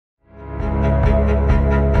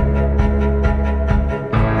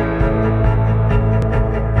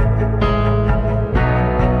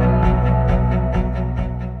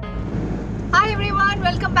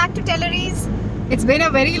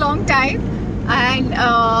very long time, and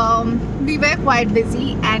we were quite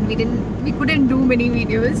busy and we couldn't do many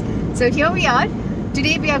videos. So here we are.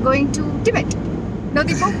 Today we are going to Tibet. No,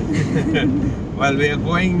 Deepu? Well, we are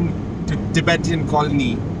going to Tibetan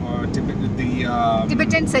colony or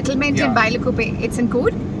Tibetan settlement in Bylakuppe. It's in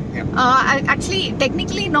Coorg. Yeah. Actually,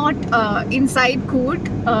 technically not inside Coorg.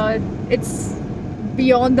 It's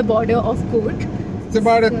beyond the border of Coorg. It's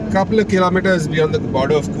about a couple of kilometers beyond the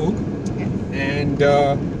border of Coorg. Yeah. And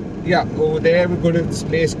over there we go to this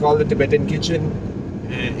place called the Tibetan Kitchen.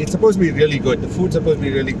 And it's supposed to be really good. The food's supposed to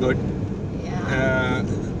be really good. Yeah.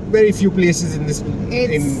 Very few places in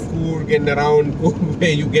Coorg and around Coorg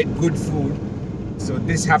where you get good food. So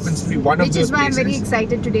this happens to be one of those places. Which is why I'm very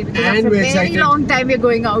excited today, because after a very long time we're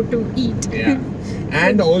going out to eat. Yeah.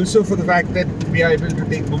 And also for the fact that we are able to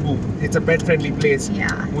take Momo. It's a pet-friendly place.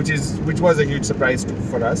 Yeah. Which was a huge surprise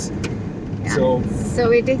for us. Yeah. So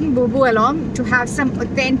we're taking Bubu along to have some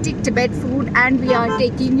authentic Tibet food, and we are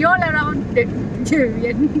taking you all around. We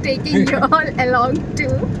are taking you all along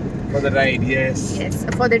too. For the ride, yes. Yes,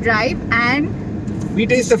 for the drive, and we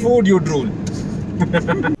taste the food, you drool.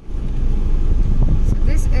 So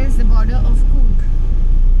this is the border of Coorg.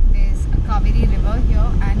 There's a Kaveri river here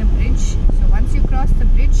and a bridge. So once you cross the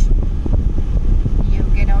bridge, you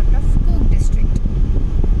get out of Coorg district.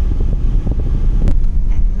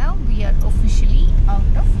 And now we are officially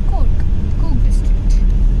out of Coorg district.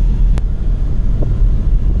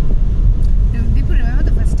 Deepu, remember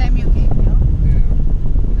the first time you came here?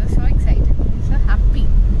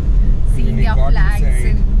 Seeing their flags inside,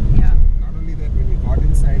 and not only that, when we got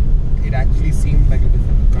inside, it actually seemed like a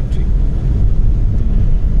different country.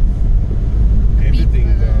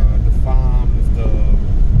 Everything, the farms, the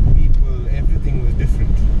people, everything was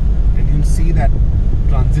different. And you'll see that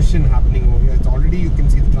transition happening over here. It's already, you can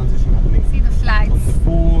see the transition happening. See the flags. On the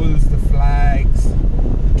poles, the flags,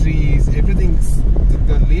 the trees, everything,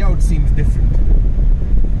 the layout seems different.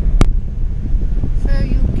 So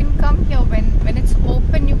you can come here when it's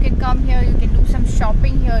open. You can come here. You can do some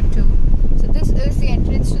shopping here too. So this is the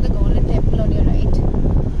entrance to the Golden Temple on your right.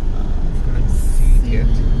 Can't see it yet.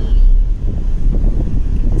 You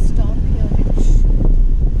can just stop here.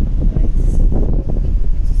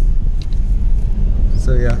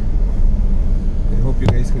 So yeah, I hope you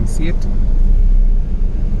guys can see it.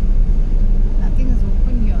 Nothing is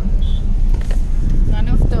open here. None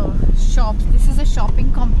of the shops. This is a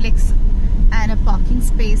shopping complex and a parking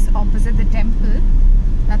space opposite the temple.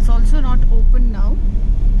 That's also not open now.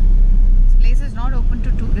 This place is not open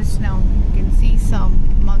to tourists now. You can see some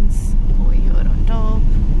monks over here on top.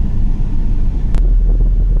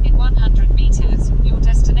 In 100 meters, your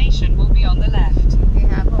destination will be on the left. They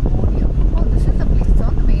have a board here. Oh, this is the place. It's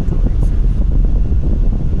on the main road itself.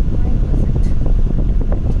 Why was it?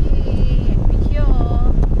 Yay, and we're here.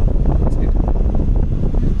 You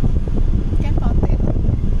can park there.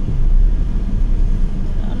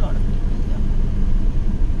 There are a lot of people here.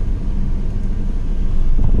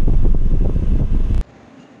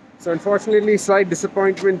 So unfortunately, slight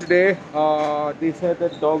disappointment today. They said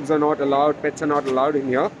that dogs are not allowed, pets are not allowed in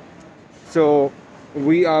here. So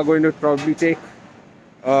we are going to probably take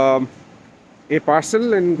a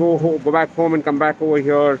parcel and go back home and come back over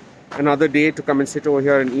here another day to come and sit over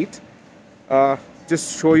here and eat.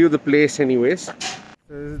 Just show you the place anyways. So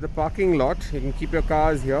this is the parking lot. You can keep your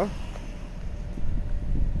cars here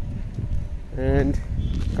and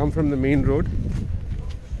come from the main road.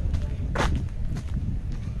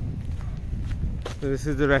 So this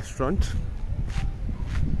is the restaurant.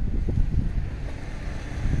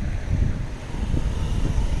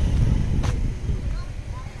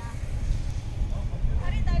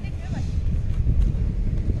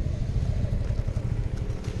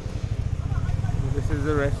 This is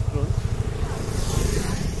the restaurant.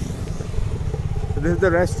 So this is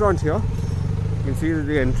the restaurant here. You can see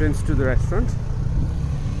the entrance to the restaurant.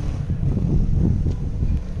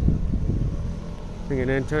 You can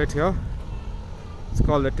enter it here. It's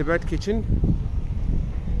called the Tibet Kitchen.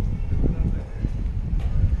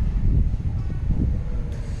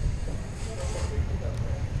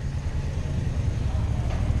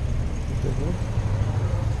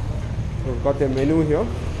 We've got their menu here.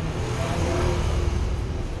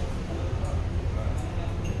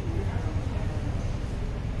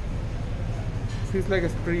 Feels like a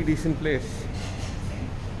pretty decent place.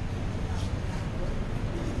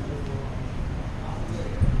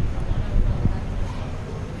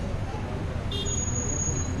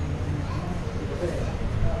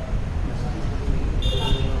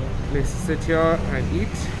 Place to sit here and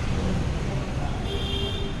eat.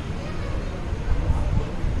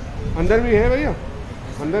 अंदर भी है भैया,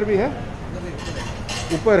 अंदर भी है.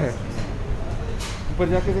 ऊपर है ऊपर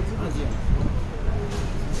जाके देखिए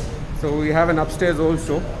so we have an upstairs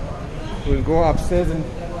also we'll go upstairs and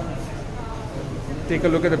take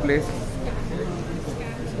a look at the place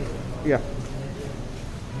yeah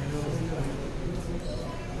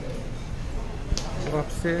go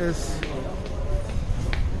upstairs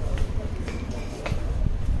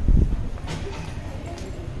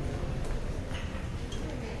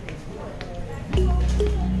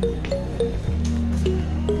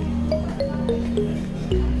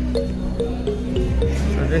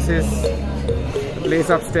This is the place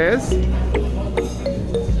upstairs.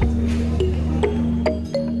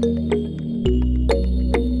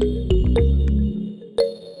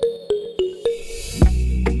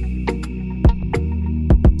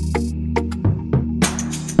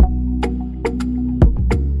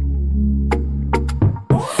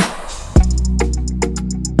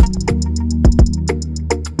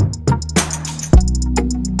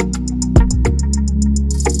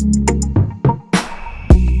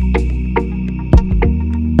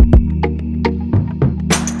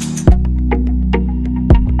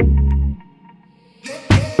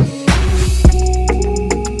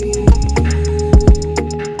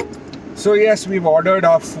 So yes, we've ordered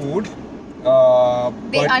our food.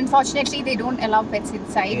 Unfortunately, they don't allow pets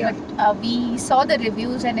inside. Yeah. But we saw the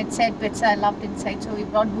reviews and it said pets are allowed inside. So we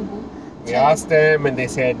brought Boo Boo. We asked them and they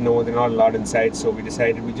said no, they're not allowed inside. So we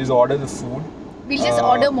decided we just order the food. We'll just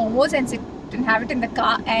order momos and sit and have it in the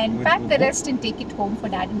car and With pack Boo the Boo. rest and take it home for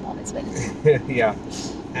dad and mom as well. Yeah,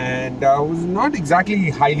 and I was not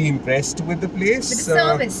exactly highly impressed with the place. With the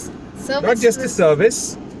service. Not just the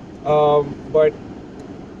service, but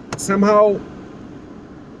somehow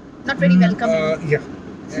not very welcoming. yeah,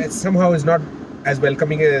 it somehow is not as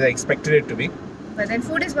welcoming as I expected it to be. But then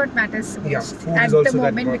food is what matters most Yeah, food at is the also that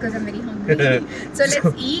moment what- because I'm very hungry. So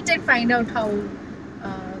let's eat and find out how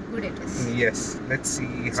good it is. Yes, let's see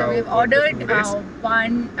how. So we've what the ordered food is.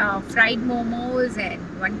 one fried momos and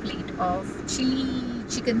one plate of chili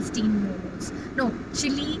chicken steamed momos. No,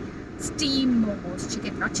 chili steamed momos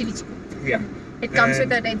chicken, not chili chicken. Yeah, It comes And-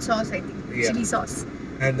 with a red sauce, I think. Yeah. Chili sauce.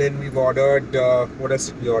 and then we've ordered. What else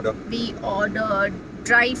did we order? We ordered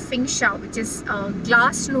dry fing shao, which is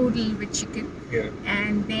glass noodle with chicken. Yeah,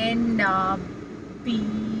 And then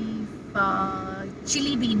beef,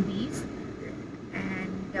 chili bean beef,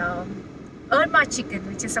 and Erma chicken,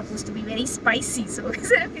 which is supposed to be very spicy. So we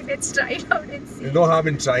said, okay, let's try it out and see. there's no harm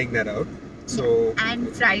in trying that out. So And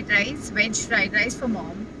fried rice, veg fried rice for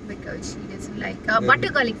mom because she doesn't like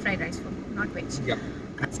butter garlic fried rice for mom, not veg. yeah,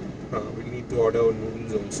 we need to order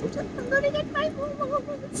noodles also. I'm gonna get my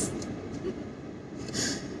momos.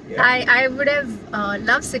 Yeah. I would have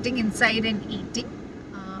loved sitting inside and eating.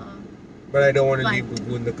 But I don't want to But- leave Boo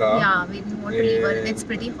Boo in the car. Yeah, we didn't want to leave her. Yeah. It's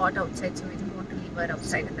pretty hot outside, so we didn't want to leave her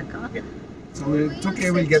outside in the car. Yeah. So it's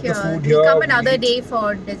okay, we'll sit get the here. food We'll here. come another we'll eat. day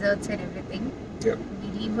for desserts and everything. Yeah.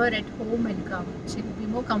 We leave her at home and come. She'll be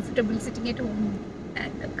more comfortable sitting at home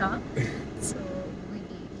than the car. So we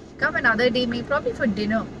come another day, maybe probably for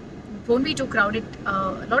dinner. It won't be too crowded.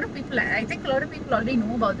 A lot of people, I think a lot of people already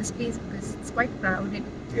know about this place because it's quite crowded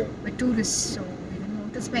Yeah. with tourists. So we didn't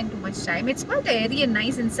want to spend too much time. It's quite airy and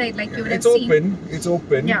nice inside, like you would It's have seen. open. It's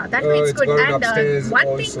open. Yeah, that way it's good. got an And upstairs one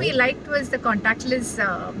also. thing we liked was the contactless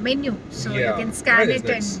menu. So Yeah, you can scan that is it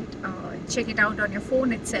nice. and check it out on your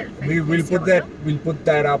phone itself. and We'll place put your that. order. We'll put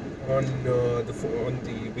that up on on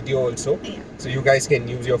the video also. Yeah, So you guys can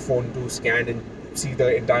use your phone to scan and see the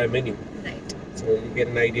entire menu. right. So you get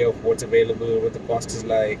an idea of what's available, what the cost is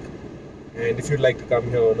like, and if you'd like to come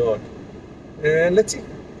here or not. And let's see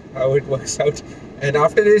how it works out. And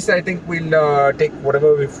after this, I think we'll take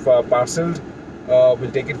whatever we've parceled.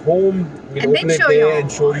 We'll take it home. We'll And then open it show there you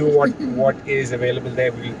and show you what is available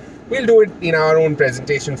there. We'll do it in our own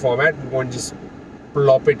presentation format. We won't just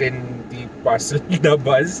plop it in the parcel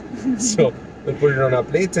dabbas. So we'll put it on our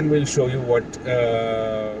plates and we'll show you what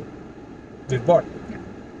we've bought. Yeah.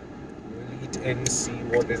 We'll eat and see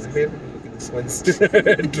what is available. Look at this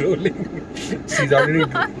one's drooling. She's already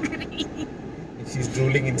Hungry. she's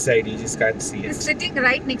drooling inside. You just can't see It's it. sitting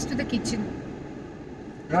right next to the kitchen.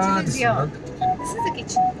 Ah, Kitchen this is is here. not the kitchen. This is the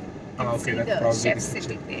kitchen. You can Ah, okay, see that's the probably chef the kitchen.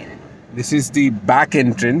 sitting there This is the back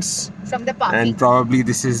entrance, from the parking. and probably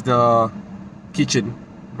this is the kitchen.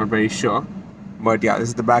 Not very sure, but yeah, this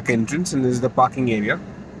is the back entrance, and this is the parking area.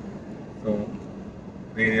 So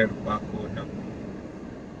there, park over now.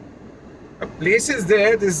 A place is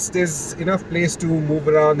there. There's enough place to move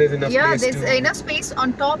around. There's enough Yeah, place there's to. enough space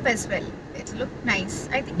on top as well. It looked nice.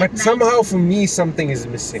 I think. But it's somehow, nice. for me, something is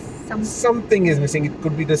missing. Something is missing. It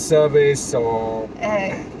could be the service, or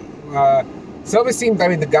Service seemed, I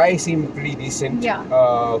mean, the guy seemed pretty decent. Yeah.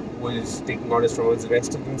 Who was taking orders from us. The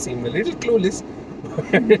rest of them seemed a little clueless.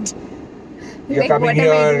 But you're Like, coming what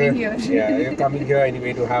am I doing here. here? Yeah, you're coming here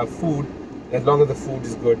anyway to have food. As long as the food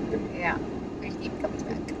is good. Yeah, we'll keep coming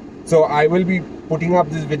back. So I will be putting up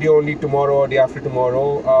this video only tomorrow or day after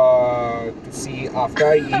tomorrow to see after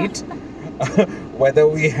I eat whether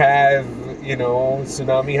we have, you know,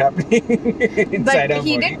 tsunami happening inside But our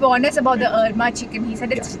he body. did warn us about the Erma chicken. He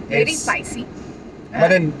said it's Yeah, very it's- spicy. But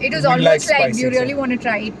then it was we almost like like, do you spicy, really so- want to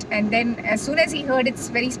try it? And then as soon as he heard it's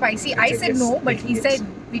very spicy, I said said yes. no, but he Yes. said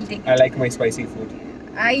we'll take it. I like my spicy food.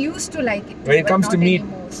 I used to like it. When it but comes to not meat,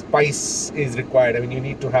 anymore. spice is required. I mean, you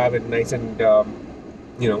need to have it nice and,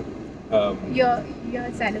 you know, You're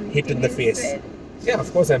salivating. hit in the as face. well. Yeah,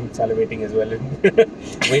 of course I'm salivating as well and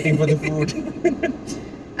waiting for the food.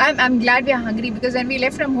 I'm glad we are hungry because when we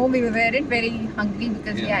left from home, we weren't very hungry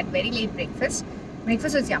because we Yeah. had very late breakfast.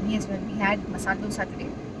 Breakfast was yummy as well. We had masala dosa today.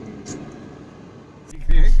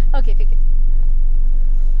 Okay, take it.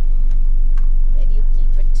 Where do you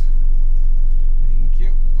keep it? Thank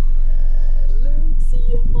you. Looks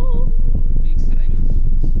yum.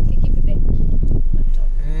 Okay, keep it there. On top.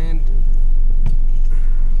 And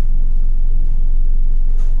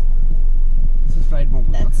this is fried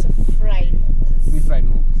momos. That's a fried We fried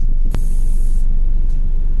momos.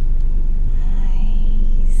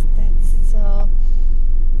 Nice. That's a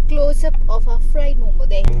close-up of our fried momo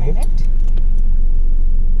there. Mhm. Minute.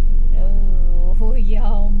 Oh,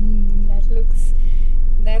 yum. That looks...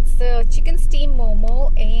 That's the chicken steam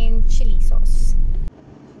momo and chili sauce.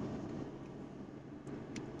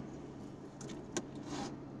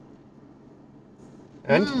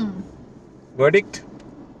 And verdict?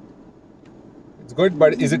 It's good,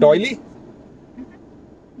 but is it oily?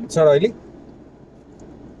 It's not oily.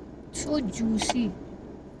 So juicy.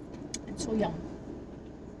 It's so yum.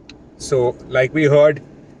 So, like we heard,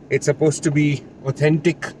 it's supposed to be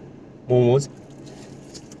authentic momos.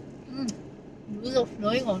 Those are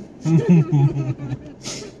flowing on.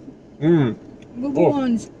 Mmm. Boo-boo Oh.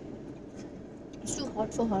 ones. It's too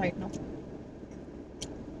hot for her right now.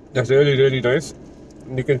 That's really, really nice.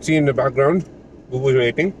 And you can see in the background, Boo is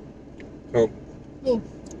waiting. So, Oh,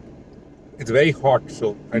 it's very hot,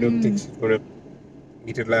 so I don't think she's gonna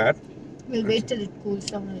eat it like that. we'll wait till it cools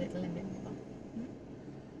down a little and then we'll go.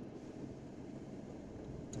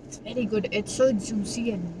 It's very good. It's so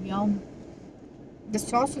juicy and yum. The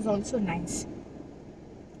sauce is also nice.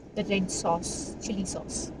 The red sauce, chili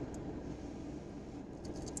sauce.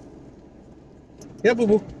 Yeah, Boo.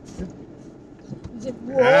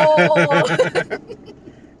 Whoa!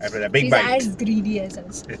 After a big She's bite. as greedy as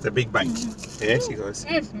us. It's a big bite. There she goes.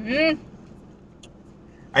 Mhm.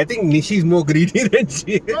 I think Nishi's more greedy than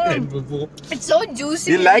she than Boo. It's so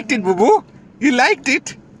juicy. You liked it, Boo? You liked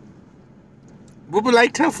it? Boo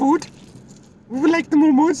liked her food? Boo liked the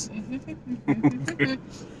momos?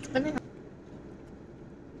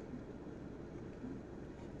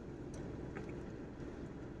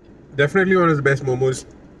 Definitely one of the best momos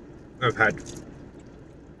I've had.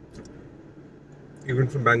 Even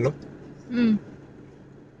from Bangalore. Mm.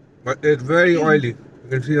 But it's very oily. You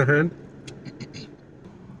can see the hand.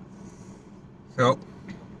 So,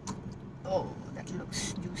 Oh, that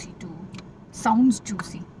looks juicy too. Sounds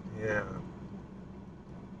juicy. yeah.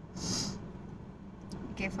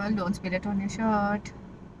 Be careful, don't spill it on your shirt.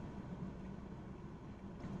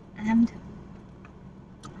 And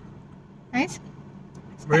nice.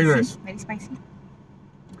 Very Spicy, nice. Very spicy.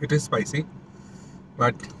 It is spicy.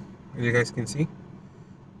 But, as you guys can see,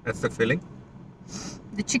 that's the filling.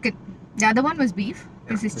 The chicken. The other one was beef.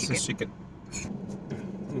 Yeah, This is chicken.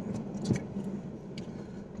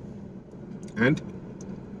 And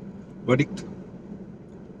verdict.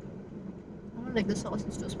 I don't like the sauce.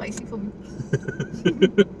 It's too spicy for me.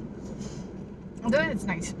 Otherwise, it's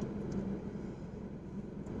nice.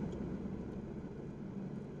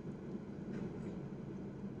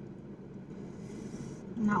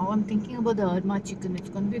 Now I'm thinking about the Erma chicken. It's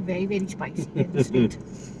going to be very, very spicy at this rate.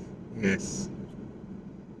 Yes.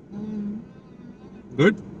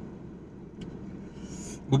 Good.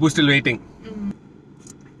 Boo still waiting.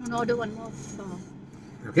 And order one more.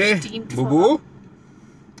 Okay. Steamed Boo Boo.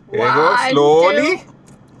 There you go. One, Slowly. two.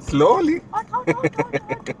 Slowly. Hot, hot, hot, hot,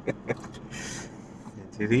 hot.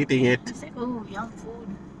 She's eating it. It's like, oh, yum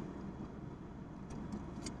food.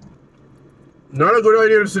 Not a good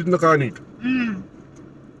idea to sit in the car and eat. Mm.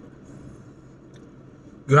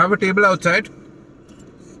 You have a table outside.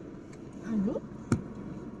 Hello?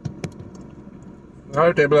 You have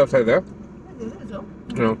a table outside there. Hello.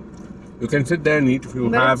 You know, you can sit there and eat if you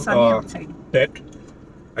But have it's sunny a outside. pet.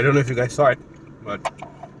 I don't know if you guys saw it, but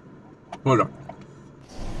Hold on.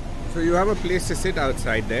 So you have a place to sit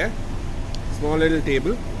outside there. Small little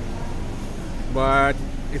table. But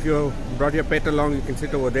if you brought your pet along, you can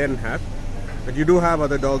sit over there and have. But you do have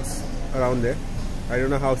other dogs around there. I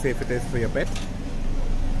don't know how safe it is for your pet.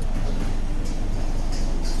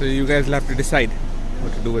 So you guys will have to decide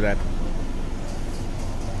what to do with that.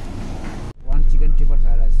 One chicken Tibet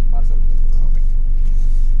rice parcel.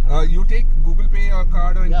 You take Google Pay or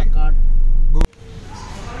card or anything? Yeah, card.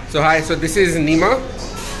 So hi, so this is Nima,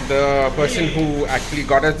 the person who actually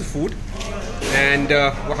got us the food. And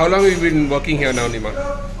how long have you been working here now, Nima?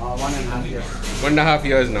 1.5 years. 1.5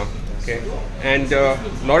 years now. Okay. And a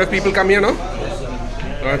lot of people come here now?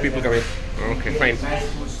 A lot of people come here. Okay, fine.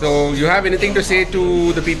 So you have anything to say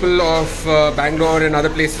to the people of Bangalore and other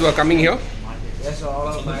places who are coming here? Yes, all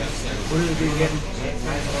of my food will get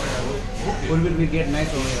nice over here. Food will get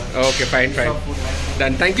nice over here. Okay, fine.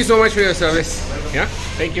 Done. Thank you so much for your service. Yeah,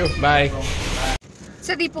 thank you. Bye.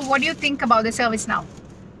 So Deepu, what do you think about the service now?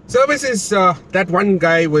 Service is, that one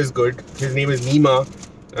guy was good. His name is Nima.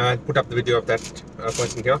 I'll put up the video of that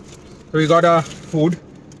person here. So we got our food.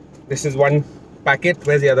 This is one packet.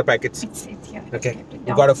 Where's the other packets? It's here. Okay.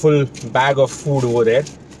 We got a full bag of food over there.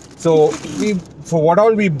 So for what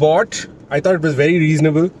all we bought, I thought it was very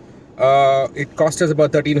reasonable. It cost us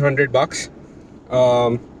about 1,300 bucks,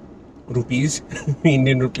 rupees,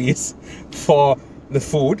 Indian rupees, for the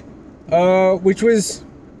food, which was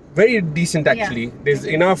very decent actually. Yeah. There's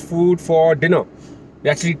enough food for dinner. We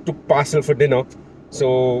actually took parcel for dinner,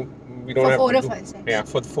 so we don't For have four to of do, us, actually. Yeah,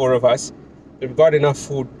 for the 4 of us. We've got enough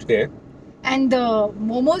food today. And the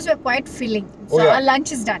momos were quite filling. So Oh, yeah. our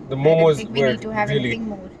lunch is done. The I don't momos think we were need to have really, anything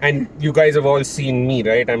more. and you guys have all seen me,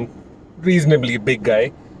 right? I'm reasonably big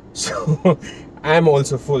guy, so I'm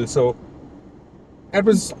also full. So that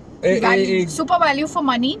was Super value for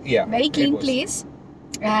money. Yeah, Very it clean was. place.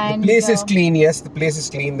 And the place is clean. Yes, the place is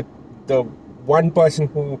clean. The one person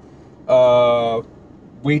who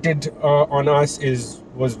waited on us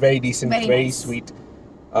was very decent, very nice. sweet.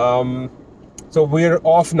 So we're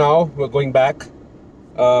off now. We're going back.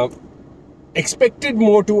 Expected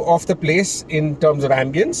more to off the place in terms of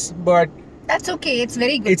ambience, but that's okay. It's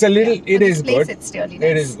very good. it's a little. Yeah, It for is this place, good. It's really nice.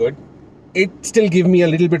 It is good. It still give me a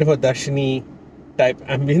little bit of a darshini type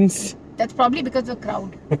ambience. That's probably because of the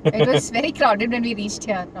crowd. It was very crowded when we reached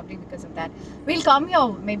here. Probably because of that. We'll come here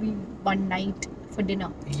maybe one night for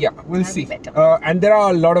dinner. Yeah, we'll That'll be see. better. And there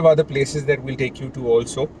are a lot of other places that we'll take you to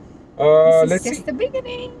also. This Let's is just see. the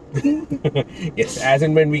beginning. Yes, as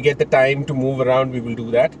and when we get the time to move around, we will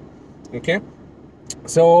do that. Okay.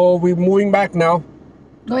 So we're moving back now.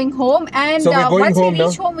 Going home, and So we're going once home we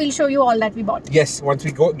reach now. home, we'll show you all that we bought. Yes, once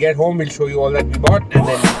we get home, we'll show you all that we bought, and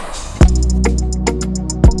then.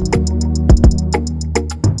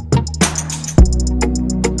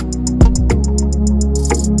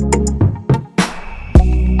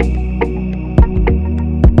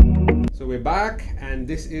 So we're back, and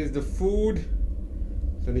this is the food.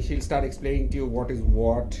 So she'll start explaining to you what is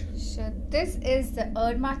what. So this is the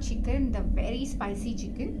Erma chicken, the very spicy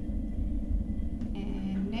chicken.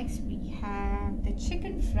 And next we have the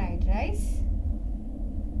chicken fried rice.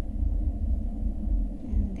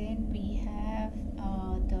 And then we have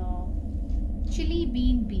the chili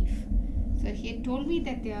bean beef. So he had told me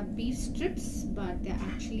that they are beef strips, but they're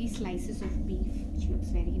actually slices of beef, which looks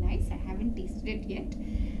very nice. I haven't tasted it yet.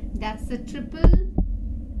 That's the triple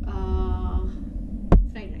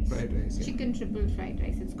fried rice. Fried rice, yeah. Chicken triple fried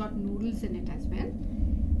rice. It's got noodles in it as well.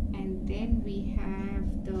 And then we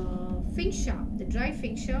have the fingsha, the dry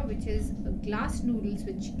fingsha, which is glass noodles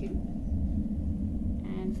with chicken.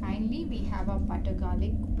 And finally we have a butter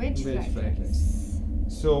garlic veg fried rice.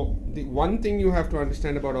 So the one thing you have to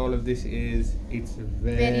understand about all of this is it's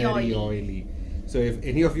very oily. So if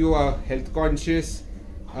any of you are health conscious,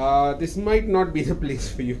 this might not be the place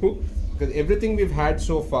for you, because everything we've had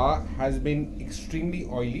so far has been extremely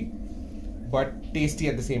oily but tasty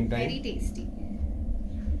at the same time. Very tasty.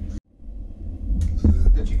 So this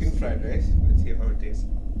is the chicken fried rice. Let's see how it tastes.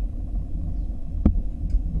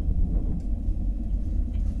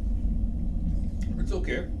 It's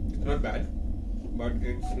okay. It's not bad, but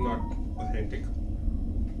it's not authentic.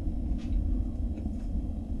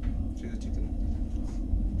 See the chicken.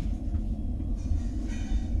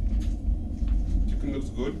 Chicken looks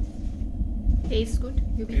good. Tastes good.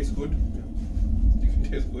 Tastes good. Yeah. Chicken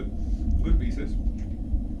tastes good. Good pieces.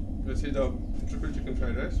 Let's see the triple chicken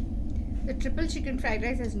fried rice. The triple chicken fried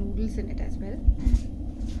rice has noodles in it as well.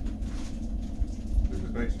 This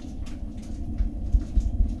is nice.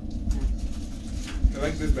 I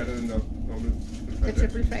like this better than the normal chicken fried The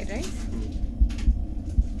rice. triple fried rice.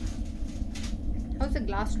 How's the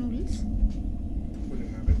glass noodles?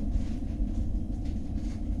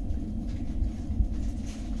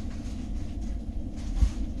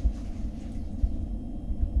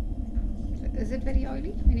 Is it very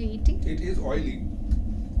oily when you're eating? It is oily.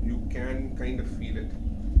 You can kind of feel it.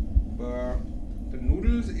 But the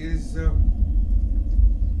noodles is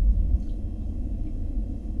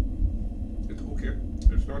it's okay.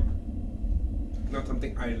 It's not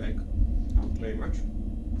something I like very much.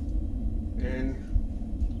 And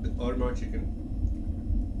the Erma chicken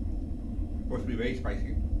supposed to be very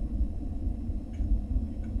spicy.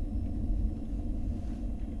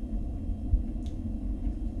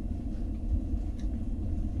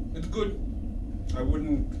 It's good. I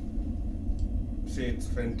wouldn't say it's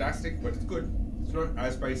fantastic, but it's good. It's not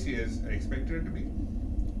as spicy as I expected it to be,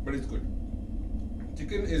 but it's good.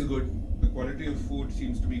 Chicken is good. The quality of food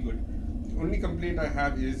seems to be good. The only complaint I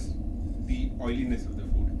have is the oiliness of the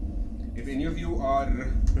food. If any of you are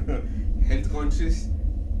health conscious,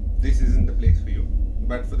 this isn't the place for you.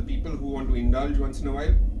 But for the people who want to indulge once in a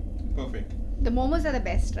while, perfect. The momos are the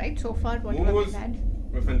best, right? So far, what have we had?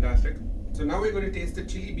 Were fantastic. So now we're going to taste the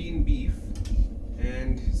chili bean beef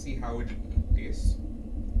and see how it tastes.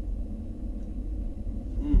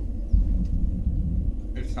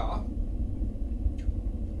 It's sour.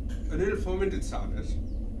 A little fermented sourness.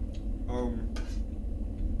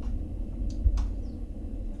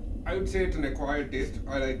 I would say it's an acquired taste.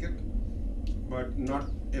 I like it, but not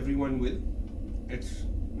everyone will. It's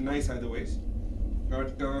nice either ways.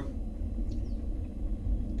 But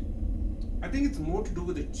I think it's more to do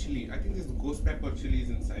with the chili. I think there's the ghost pepper chilies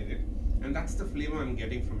inside it, and that's the flavor I'm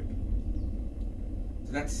getting from it.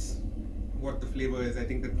 So that's what the flavor is. I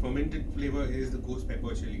think the fermented flavor is the ghost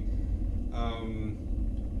pepper chili.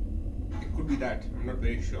 It could be that. I'm not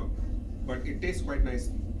very sure, but it tastes quite nice.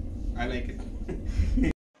 I like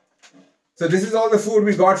it. So this is all the food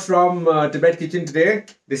we got from Tibet Kitchen today.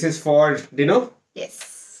 This is for dinner. Yes.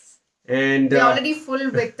 And we're already full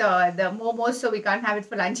with the momos, so we can't have it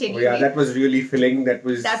for lunch anyway. Oh yeah, that was really filling. That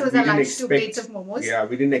was our lunch, 2 plates of momos. Yeah,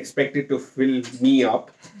 we didn't expect it to fill me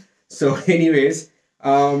up. So anyways,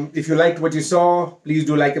 if you liked what you saw, please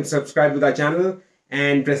do like and subscribe with our channel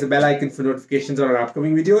and press the bell icon for notifications on our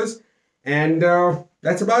upcoming videos. And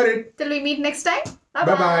that's about it. Till we meet next time.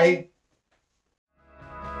 Bye-bye.